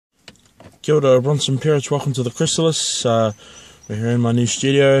Kia ora, Bronson Perich, welcome to the Chrysalis. We're here in my new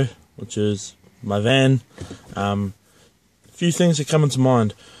studio, which is my van. A few things that come into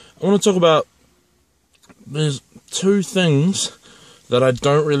mind. I want to talk about, there's two things that I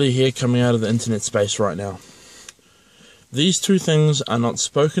don't really hear coming out of the internet space right now. These two things are not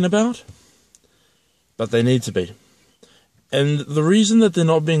spoken about, but they need to be. And the reason that they're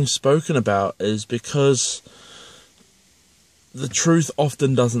not being spoken about is because the truth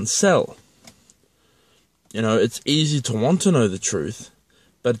often doesn't sell. You know, it's easy to want to know the truth,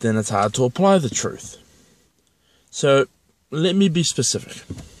 but then it's hard to apply the truth. So, let me be specific.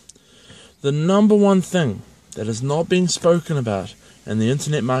 The number one thing that is not being spoken about in the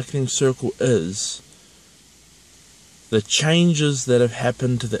internet marketing circle is the changes that have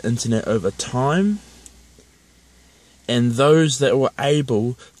happened to the internet over time, and those that were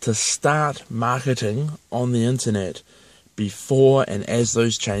able to start marketing on the internet before and as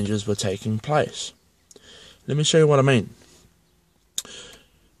those changes were taking place. Let me show you what I mean.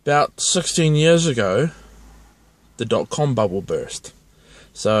 About 16 years ago, the dot-com bubble burst.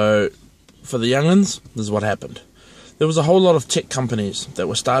 So, for the young'uns, this is what happened. There was a whole lot of tech companies that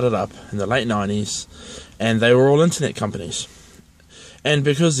were started up in the late 90s, and they were all internet companies. And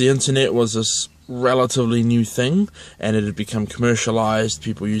because the internet was this relatively new thing, and it had become commercialized,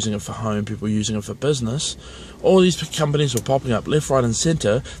 people using it for home, people using it for business, all these companies were popping up left, right and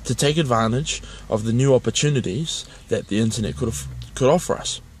center to take advantage of the new opportunities that the internet could offer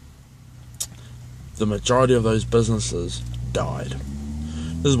us. The majority of those businesses died.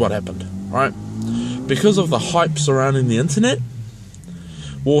 This is what happened, right? Because of the hype surrounding the internet,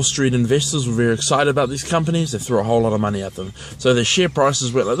 Wall Street investors were very excited about these companies. They threw a whole lot of money at them. So their share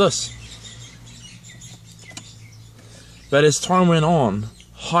prices went like this. But as time went on,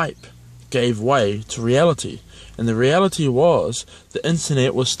 hype gave way to reality. And the reality was the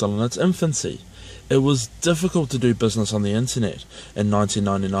internet was still in its infancy. It was difficult to do business on the internet in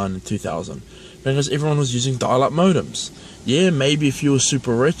 1999 and 2000 because everyone was using dial-up modems. Yeah, maybe if you were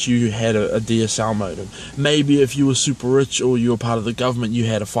super rich, you had a DSL modem. Maybe if you were super rich or you were part of the government, you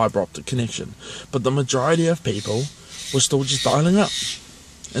had a fiber optic connection. But the majority of people were still just dialing up.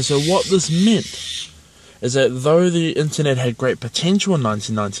 And so what this meant is that though the internet had great potential in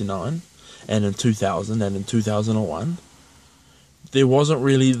 1999 and in 2000 and in 2001, there wasn't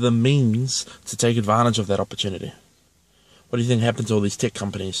really the means to take advantage of that opportunity. What do you think happened to all these tech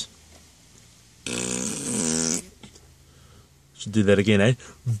companies? Should do that again, eh?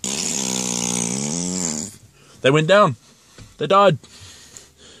 They went down. They died.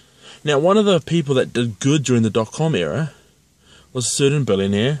 Now, one of the people that did good during the dot-com era was a certain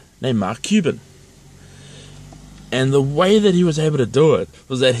billionaire named Mark Cuban. And the way that he was able to do it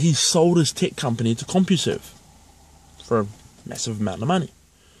was that he sold his tech company to CompuServe for a massive amount of money.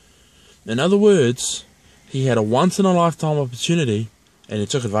 In other words, he had a once-in-a-lifetime opportunity and he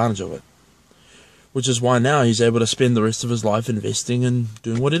took advantage of it. Which is why now he's able to spend the rest of his life investing and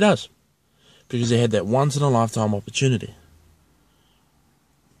doing what he does. Because he had that once-in-a-lifetime opportunity.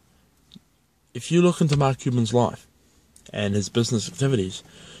 If you look into Mark Cuban's life and his business activities,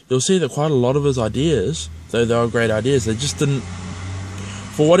 you'll see that quite a lot of his ideas, though they were great ideas, they just didn't,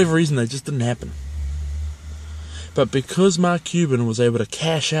 for whatever reason, they just didn't happen. But because Mark Cuban was able to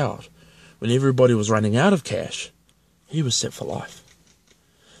cash out when everybody was running out of cash, he was set for life.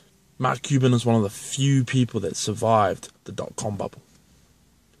 Mark Cuban is one of the few people that survived the dot-com bubble.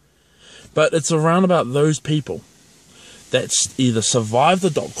 But it's around about those people that either survived the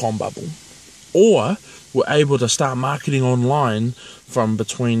dot-com bubble or were able to start marketing online from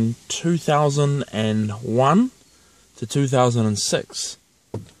between 2001 to 2006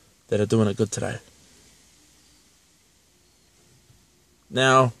 that are doing it good today.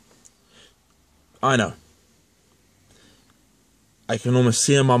 Now, I know. I can almost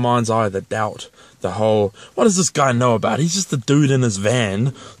see in my mind's eye the doubt, the whole, what does this guy know about? He's just a dude in his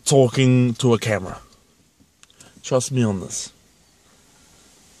van talking to a camera. Trust me on this.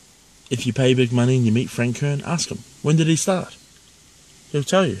 If you pay big money and you meet Frank Kern, ask him, when did he start? He'll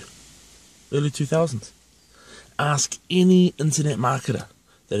tell you. Early 2000s. Ask any internet marketer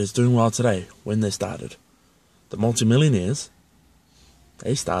that is doing well today when they started. The multimillionaires,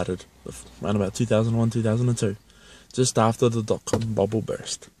 they started around about 2001, 2002. Just after the dot-com bubble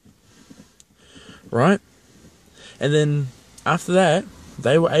burst. Right? And then, after that,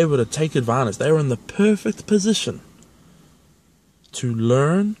 they were able to take advantage. They were in the perfect position to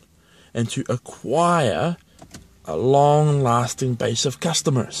learn and to acquire a long-lasting base of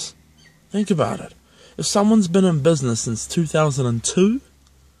customers. Think about it. If someone's been in business since 2002,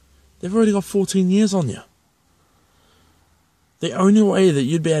 they've already got 14 years on you. The only way that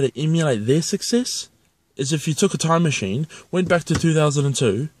you'd be able to emulate their success is if you took a time machine, went back to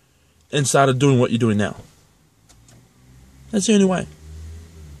 2002, and started doing what you're doing now. That's the only way.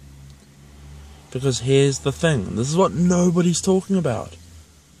 Because here's the thing. This is what nobody's talking about.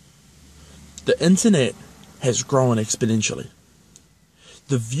 The internet has grown exponentially.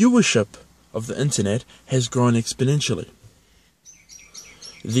 The viewership of the internet has grown exponentially.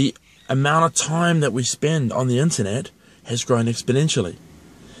 The amount of time that we spend on the internet has grown exponentially.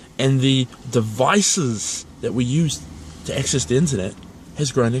 And the devices that we use to access the internet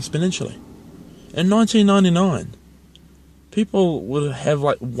has grown exponentially. In 1999, people would have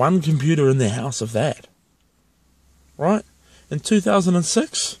like one computer in their house, of that. Right? In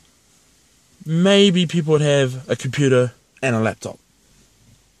 2006, maybe people would have a computer and a laptop.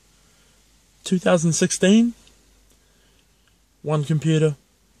 2016, one computer,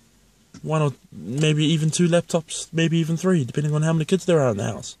 one or maybe even two laptops, maybe even three, depending on how many kids there are in the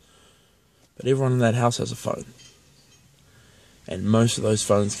house. But everyone in that house has a phone. And most of those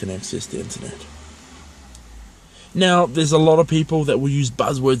phones can access the internet. Now, there's a lot of people that will use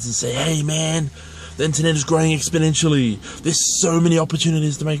buzzwords and say, hey man, the internet is growing exponentially. There's so many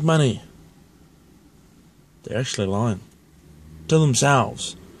opportunities to make money. They're actually lying to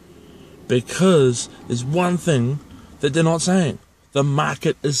themselves. Because there's one thing that they're not saying. The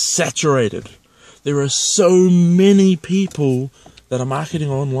market is saturated. There are so many people that are marketing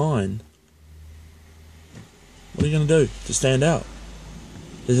online. What are you going to do to stand out?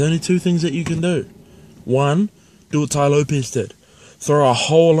 There's only two things that you can do. One, do what Tai Lopez did. Throw a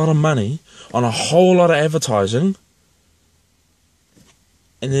whole lot of money on a whole lot of advertising,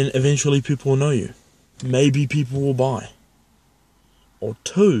 and then eventually people will know you. Maybe people will buy. Or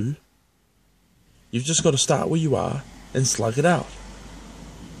two, you've just got to start where you are and slug it out.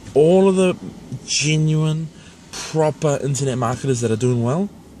 All of the genuine, proper internet marketers that are doing well,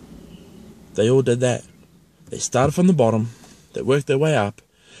 they all did that. They started from the bottom, they worked their way up,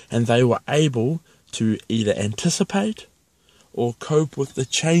 and they were able to either anticipate or cope with the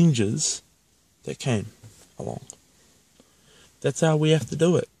changes that came along. That's how we have to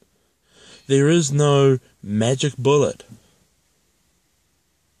do it. There is no magic bullet.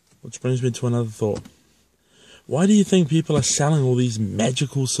 Which brings me to another thought. Why do you think people are selling all these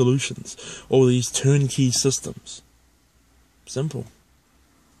magical solutions, all these turnkey systems? Simple.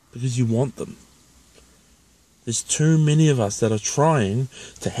 Because you want them. There's too many of us that are trying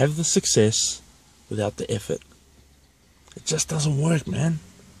to have the success without the effort. It just doesn't work, man.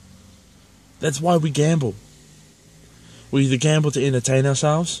 That's why we gamble. We either gamble to entertain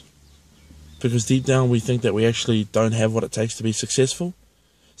ourselves, because deep down we think that we actually don't have what it takes to be successful,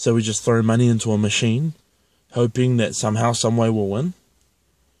 so we just throw money into a machine, hoping that somehow, some way we'll win.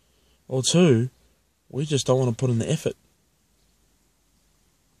 Or two, we just don't want to put in the effort.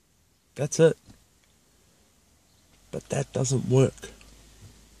 That's it. But that doesn't work.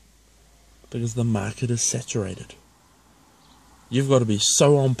 Because the market is saturated. You've got to be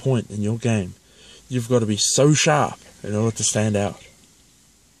so on point in your game. You've got to be so sharp in order to stand out.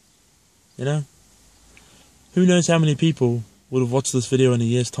 You know? Who knows how many people would have watched this video in a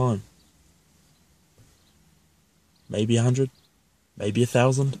year's time? Maybe 100, maybe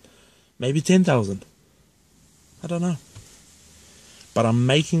 1,000, maybe 10,000. I don't know. But I'm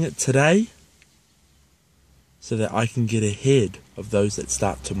making it today so that I can get ahead of those that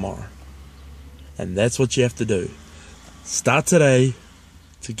start tomorrow. And that's what you have to do. Start today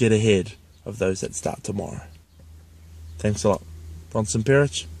to get ahead of those that start tomorrow. Thanks a lot. Bronson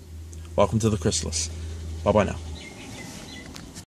Perich, welcome to the Chrysalis. Bye-bye now.